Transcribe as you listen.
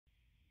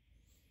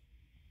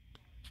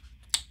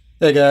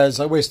Hey guys,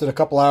 I wasted a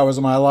couple hours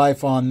of my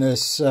life on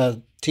this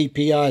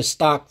TPI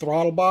stock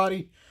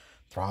TPI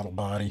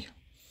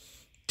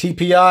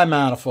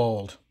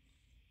manifold.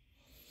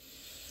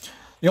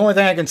 The only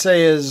thing I can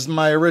say is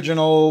my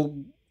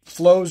original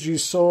flows you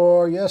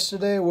saw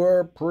yesterday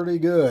were pretty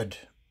good.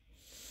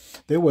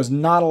 There was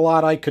not a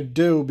lot I could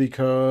do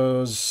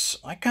because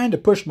I kind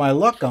of pushed my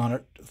luck on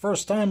it the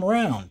first time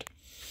around.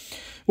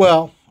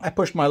 Well, I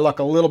pushed my luck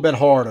a little bit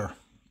harder.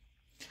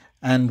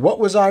 And what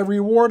was I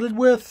rewarded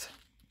with?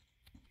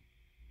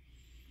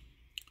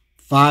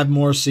 5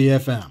 more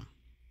CFM.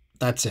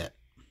 That's it.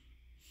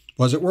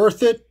 Was it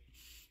worth it?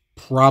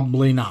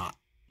 Probably not.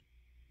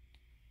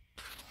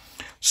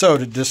 So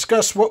to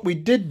discuss what we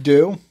did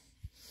do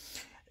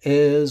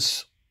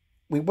is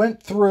we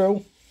went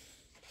through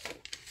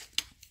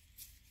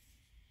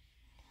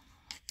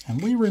and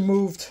we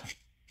removed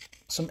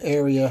some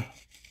area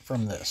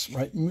from this,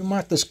 right? We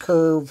want this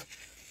curve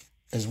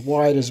as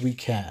wide as we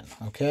can,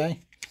 okay?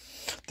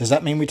 Does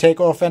that mean we take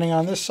off any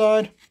on this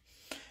side?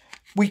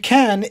 We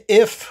can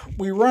if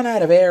we run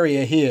out of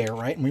area here,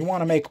 right? And we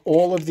want to make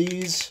all of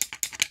these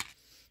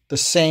the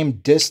same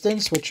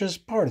distance, which is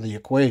part of the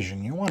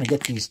equation. You want to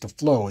get these to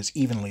flow as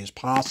evenly as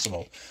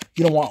possible.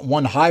 You don't want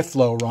one high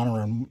flow runner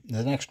and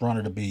the next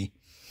runner to be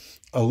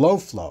a low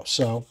flow.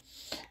 So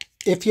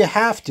if you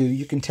have to,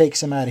 you can take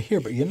some out of here,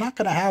 but you're not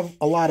going to have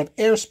a lot of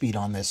airspeed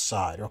on this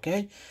side,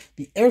 okay?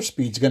 The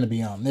airspeed is going to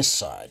be on this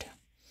side.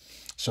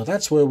 So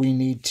that's where we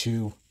need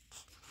to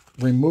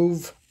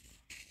remove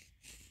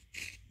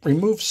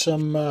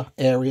some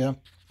area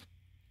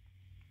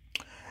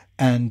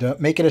and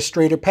make it a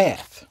straighter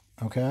path,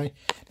 okay?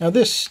 Now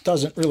this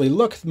doesn't really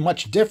look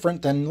much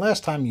different than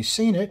last time you've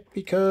seen it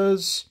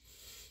because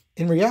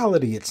in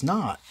reality it's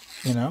not,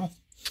 you know?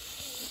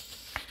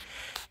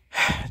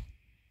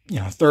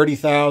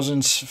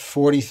 30,000s,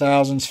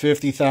 40,000s,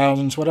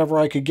 50,000s, whatever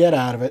I could get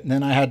out of it, and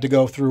then I had to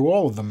go through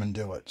all of them and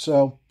do it.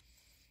 So,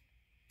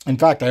 in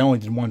fact, I only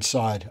did one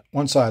side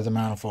of the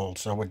manifold,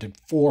 so I did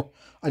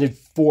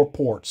four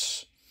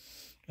ports.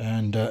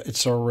 And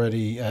it's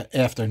already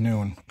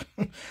afternoon.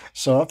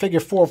 So I figure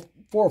 4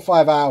 or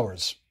 5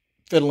 hours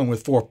fiddling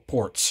with 4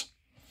 ports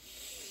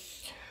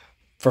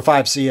for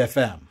 5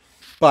 CFM.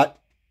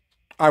 But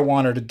I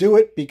wanted to do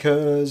it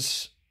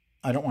because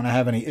I don't want to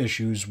have any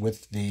issues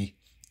with the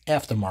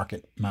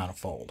aftermarket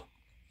manifold.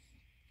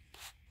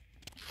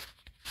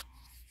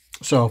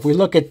 So if we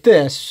look at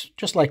this,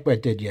 just like I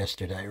did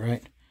yesterday,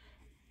 right?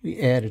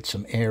 We added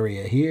some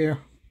area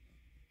here.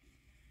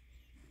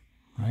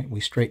 Right?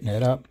 We straighten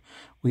it up.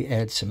 We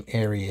add some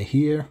area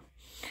here.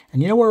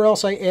 And you know where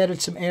else I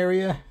added some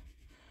area?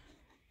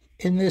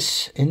 In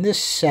this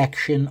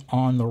section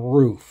on the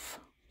roof.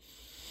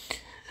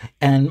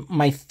 And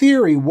my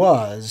theory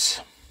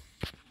was,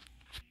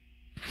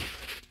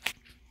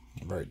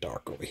 very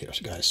dark over here,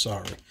 guys,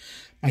 sorry.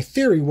 My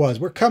theory was,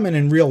 we're coming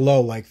in real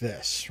low like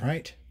this,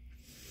 right?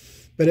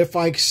 But if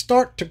I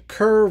start to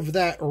curve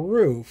that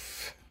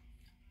roof,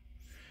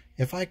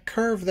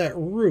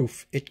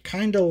 it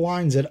kind of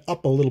lines it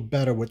up a little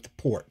better with the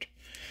port.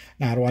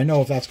 Now, do I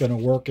know if that's going to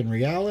work in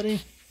reality?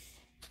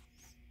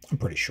 I'm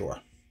pretty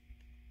sure.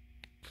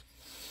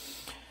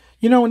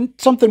 You know, and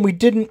something we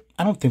didn't,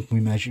 I don't think we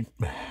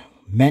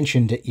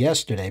mentioned it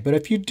yesterday, but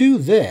if you do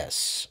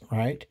this,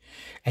 right,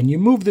 and you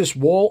move this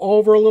wall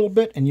over a little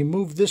bit, and you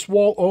move this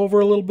wall over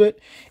a little bit,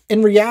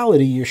 in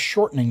reality, you're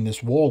shortening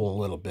this wall a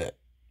little bit.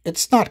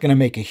 It's not going to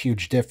make a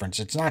huge difference.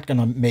 It's not going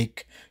to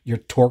make your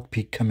torque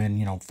peak come in,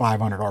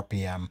 500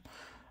 RPM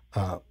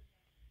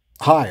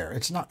higher.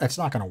 It's not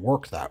going to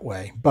work that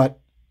way, but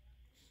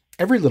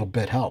every little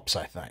bit helps,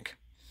 I think.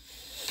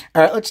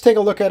 All right, let's take a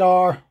look at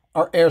our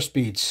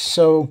airspeeds.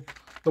 So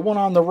the one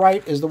on the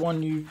right is the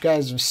one you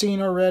guys have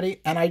seen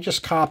already, and I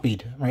just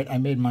copied, right? I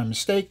made my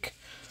mistake.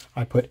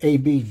 I put A,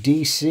 B,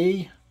 D,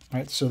 C,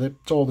 right? So that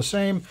it's all the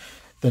same.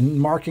 The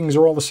markings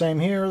are all the same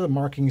here. The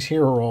markings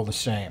here are all the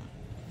same.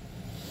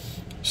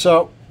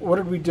 So what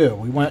did we do?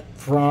 We went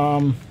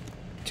from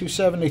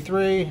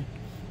 273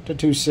 to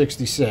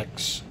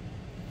 266.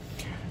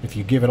 If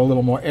you give it a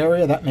little more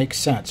area, that makes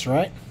sense,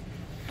 right?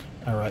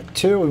 All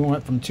right, we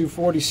went from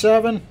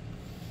 247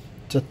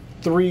 to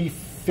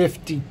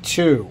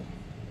 352.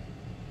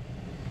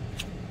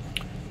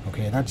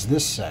 Okay, that's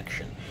this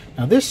section.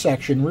 Now this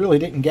section really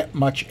didn't get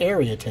much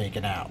area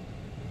taken out.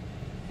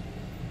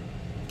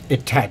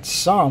 It had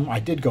some.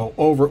 I did go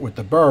over it with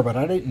the burr, but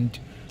I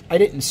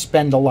didn't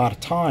spend a lot of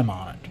time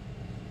on it.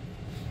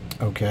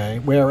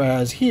 Okay,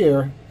 whereas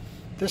here,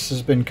 this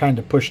has been kind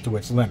of pushed to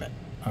its limit.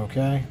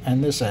 Okay,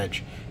 and this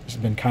edge has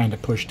been kind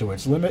of pushed to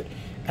its limit,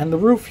 and the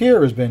roof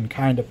here has been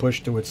kind of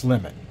pushed to its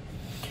limit.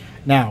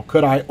 Now,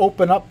 could I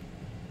open up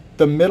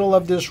the middle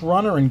of this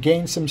runner and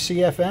gain some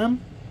CFM?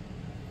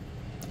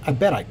 I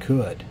bet I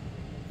could.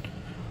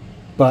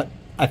 But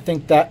I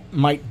think that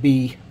might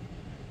be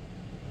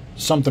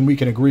something we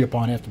can agree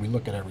upon after we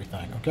look at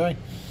everything, okay?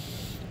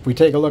 If we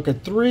take a look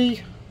at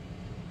 3,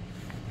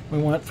 we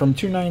went from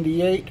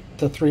 298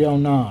 to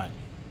 309.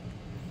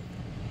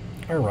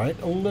 All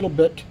right, a little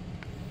bit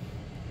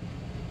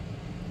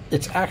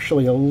it's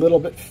actually a little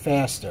bit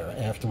faster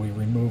after we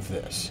remove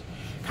this.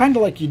 Kind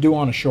of like you do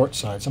on a short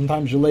side.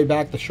 Sometimes you lay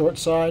back the short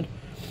side,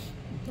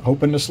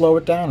 hoping to slow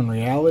it down. In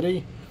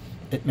reality,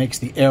 it makes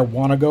the air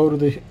want to go to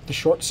the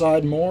short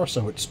side more,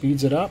 so it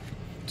speeds it up.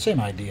 Same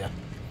idea.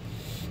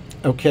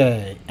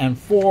 Okay, and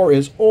 4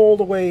 is all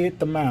the way at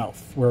the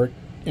mouth, where it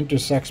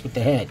intersects with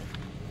the head.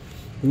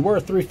 We were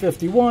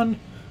 351.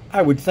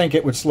 I would think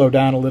it would slow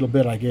down a little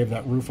bit. I gave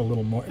that roof a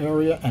little more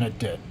area, and it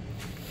did.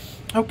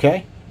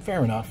 Okay,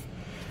 fair enough.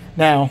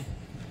 Now,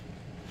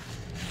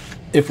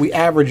 if we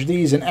average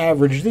these and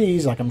average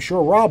these, like I'm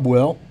sure Rob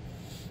will,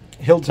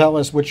 he'll tell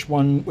us which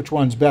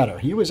one's better.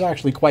 He was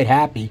actually quite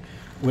happy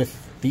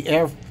with the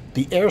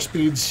air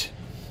speeds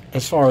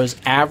as far as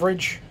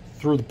average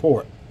through the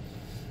port,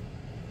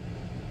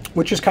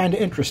 which is kind of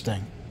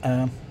interesting,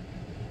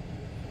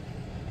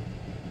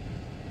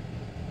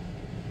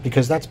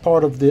 because that's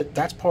part of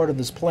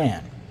this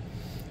plan.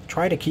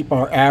 Try to keep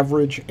our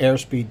average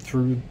airspeed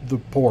through the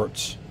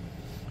ports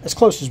as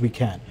close as we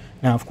can.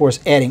 Now, of course,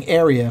 adding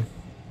area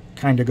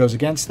kind of goes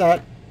against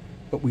that,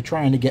 but we're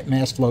trying to get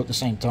mass flow at the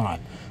same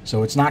time,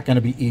 so it's not going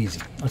to be easy.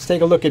 Let's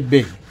take a look at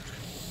B.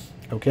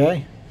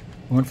 Okay,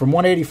 we went from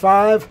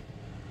 185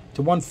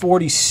 to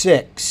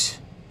 146.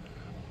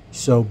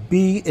 So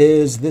B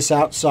is this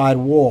outside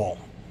wall.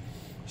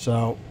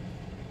 So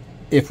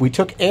if we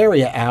took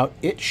area out,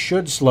 it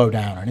should slow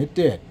down, and it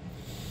did.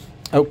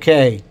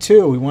 Okay,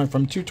 2, we went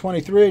from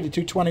 223 to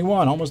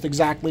 221, almost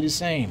exactly the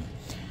same.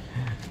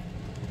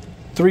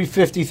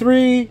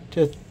 353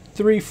 to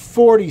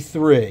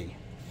 343.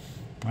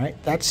 Right,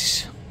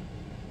 that's,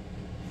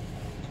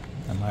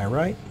 am I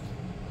right?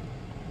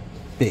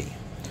 B.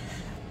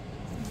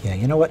 Yeah,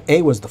 you know what?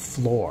 A was the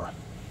floor.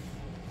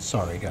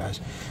 Sorry, guys.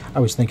 I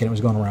was thinking it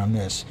was going around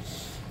this.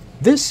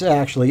 This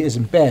actually is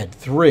in bed,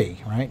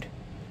 3, right?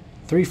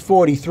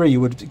 343,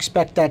 you would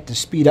expect that to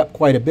speed up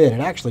quite a bit. It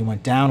actually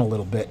went down a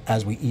little bit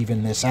as we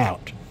even this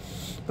out.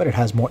 But it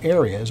has more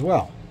area as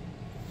well.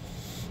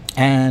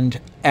 And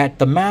at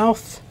the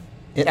mouth,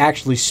 it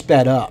actually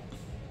sped up.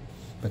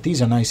 But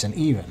these are nice and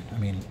even. I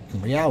mean,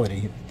 in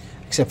reality,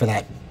 except for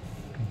that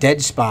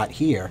dead spot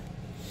here,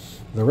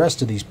 the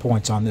rest of these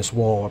points on this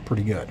wall are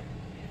pretty good.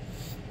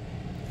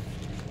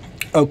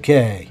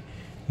 Okay,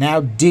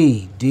 now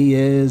D. D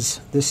is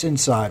this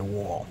inside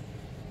wall.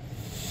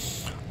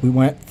 We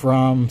went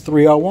from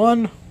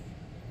 301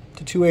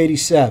 to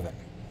 287.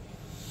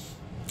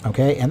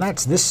 Okay, and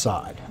that's this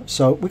side.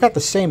 So we got the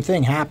same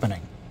thing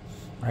happening,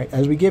 right?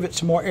 As we give it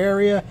some more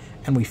area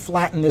and we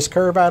flatten this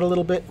curve out a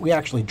little bit, we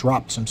actually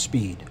dropped some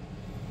speed.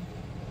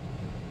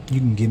 You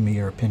can give me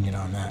your opinion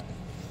on that.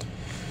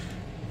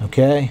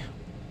 Okay,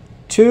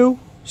 2,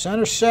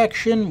 center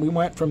section, we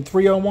went from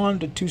 301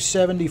 to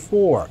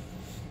 274.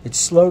 It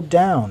slowed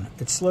down.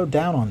 It slowed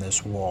down on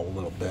this wall a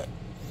little bit.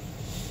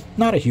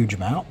 Not a huge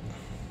amount.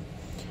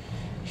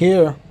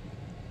 Here,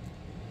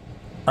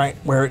 right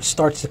where it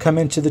starts to come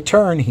into the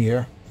turn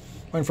here,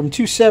 went from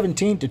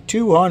 217 to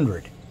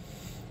 200.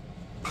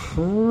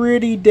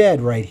 Pretty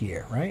dead right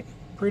here, right?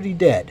 Pretty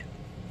dead.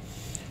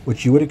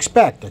 Which you would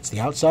expect. That's the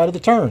outside of the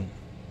turn.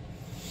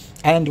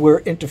 And where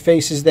it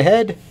interfaces the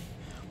head,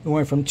 we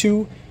went from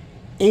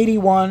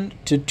 281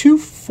 to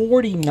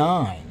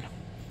 249.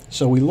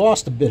 So we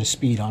lost a bit of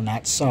speed on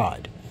that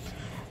side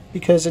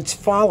because it's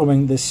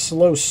following this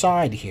slow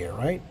side here,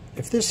 right?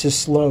 If this is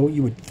slow,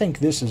 you would think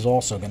this is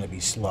also going to be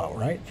slow,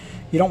 right?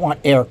 You don't want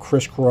air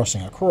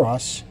crisscrossing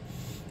across.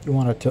 You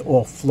want it to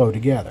all flow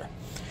together.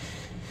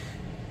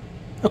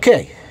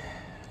 Okay,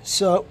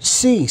 so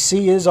C.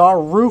 C is our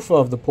roof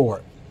of the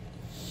port.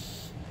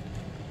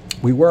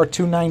 We were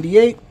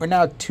 298, we're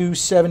now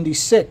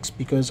 276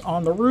 because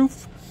on the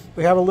roof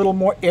we have a little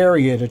more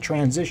area to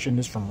transition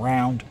this from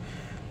round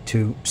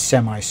to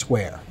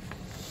semi-square.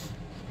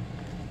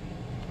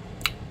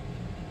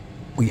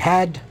 We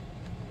had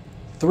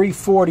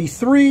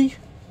 343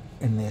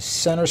 in this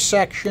center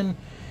section.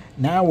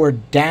 Now we're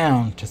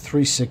down to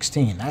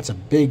 316. That's a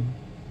big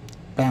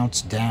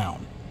bounce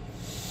down.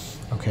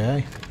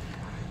 Okay.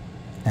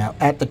 Now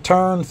at the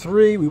turn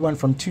 3, we went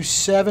from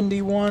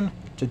 271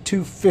 to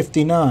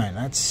 259.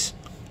 That's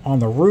on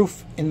the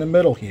roof in the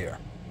middle here.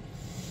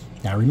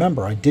 Now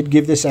remember, I did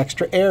give this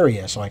extra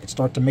area so I could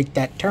start to make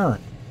that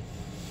turn.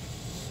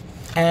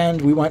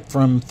 And we went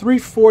from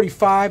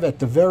 345 at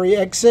the very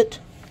exit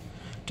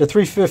to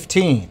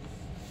 315.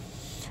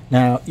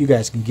 Now, you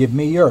guys can give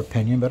me your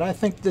opinion, but I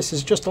think this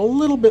is just a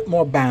little bit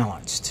more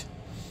balanced.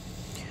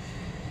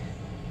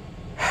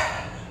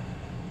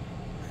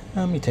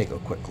 Let me take a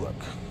quick look.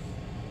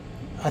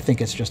 I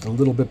think it's just a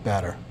little bit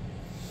better.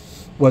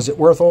 Was it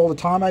worth all the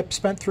time I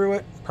spent through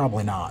it?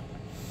 Probably not.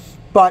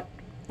 But,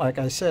 like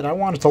I said, I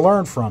wanted to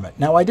learn from it.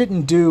 Now, I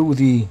didn't do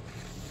the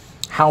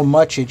how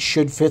much it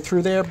should fit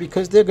through there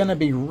because they're going to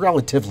be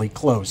relatively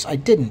close. I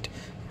didn't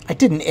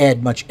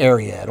add much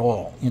area at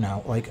all. You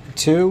know, like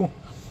 2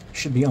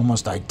 should be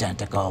almost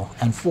identical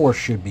and 4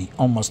 should be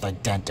almost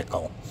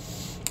identical.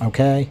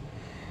 Okay?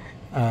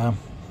 The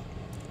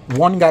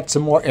 1 got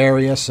some more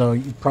area, so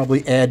you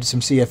probably add some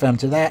CFM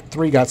to that.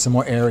 3 got some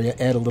more area,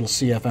 add a little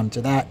CFM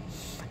to that,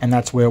 and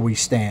that's where we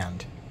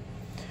stand.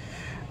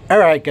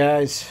 Alright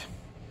guys,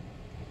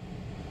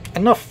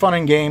 enough fun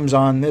and games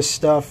on this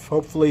stuff.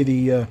 Hopefully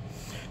the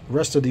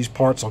rest of these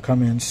parts will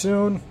come in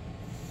soon.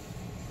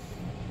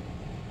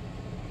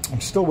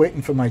 I'm still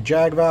waiting for my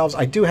jag valves.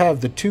 I do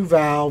have the 2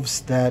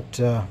 valves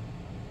that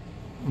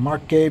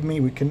Mark gave me.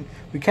 We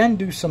can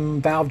do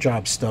some valve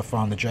job stuff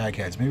on the jag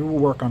heads. Maybe we'll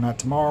work on that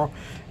tomorrow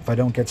if I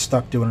don't get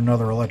stuck doing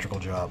another electrical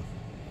job.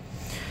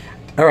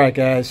 Alright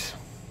guys.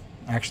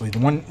 Actually, the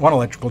one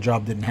electrical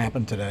job didn't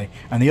happen today,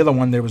 and the other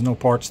one there was no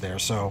parts there,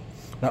 so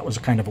that was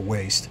kind of a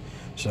waste.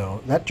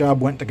 So that job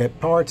went to get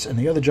parts, and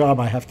the other job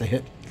I have to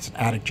hit. It's an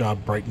attic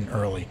job bright and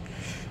early.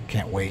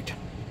 Can't wait.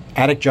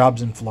 Attic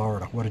jobs in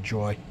Florida. What a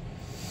joy.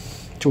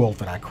 Too old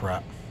for that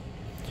crap.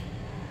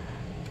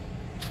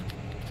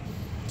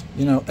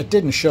 You know, I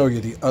didn't show you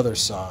the other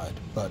side,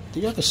 but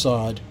the other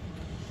side,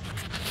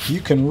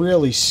 you can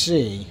really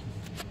see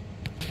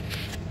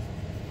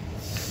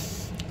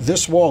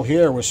this wall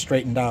here was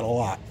straightened out a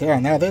lot.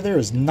 Now there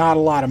is not a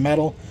lot of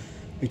metal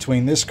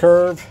between this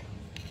curve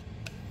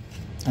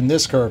and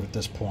this curve at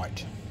this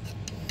point.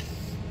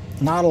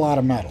 Not a lot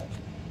of metal.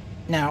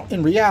 Now,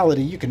 in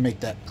reality, you can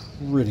make that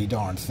pretty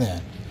darn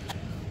thin.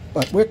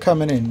 But we're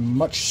coming in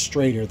much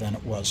straighter than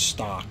it was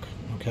stock,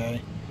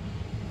 okay?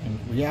 In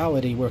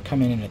reality, we're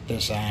coming in at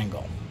this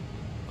angle,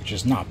 which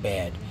is not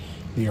bad.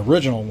 The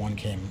original one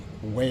came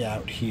way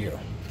out here,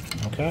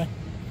 okay?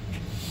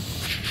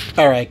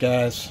 Alright,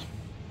 guys.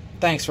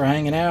 Thanks for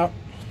hanging out.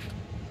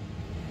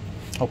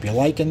 Hope you're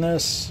liking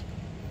this.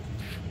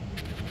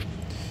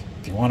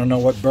 If you want to know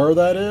what burr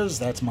that is,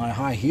 that's my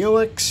high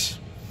helix.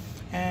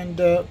 And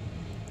it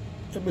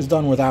was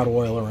done without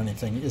oil or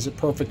anything. Is it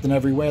perfect in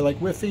every way like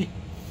Wi-Fi?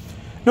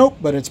 Nope,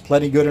 but it's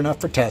plenty good enough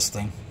for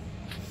testing.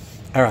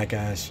 Alright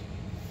guys.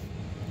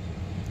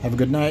 Have a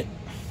good night.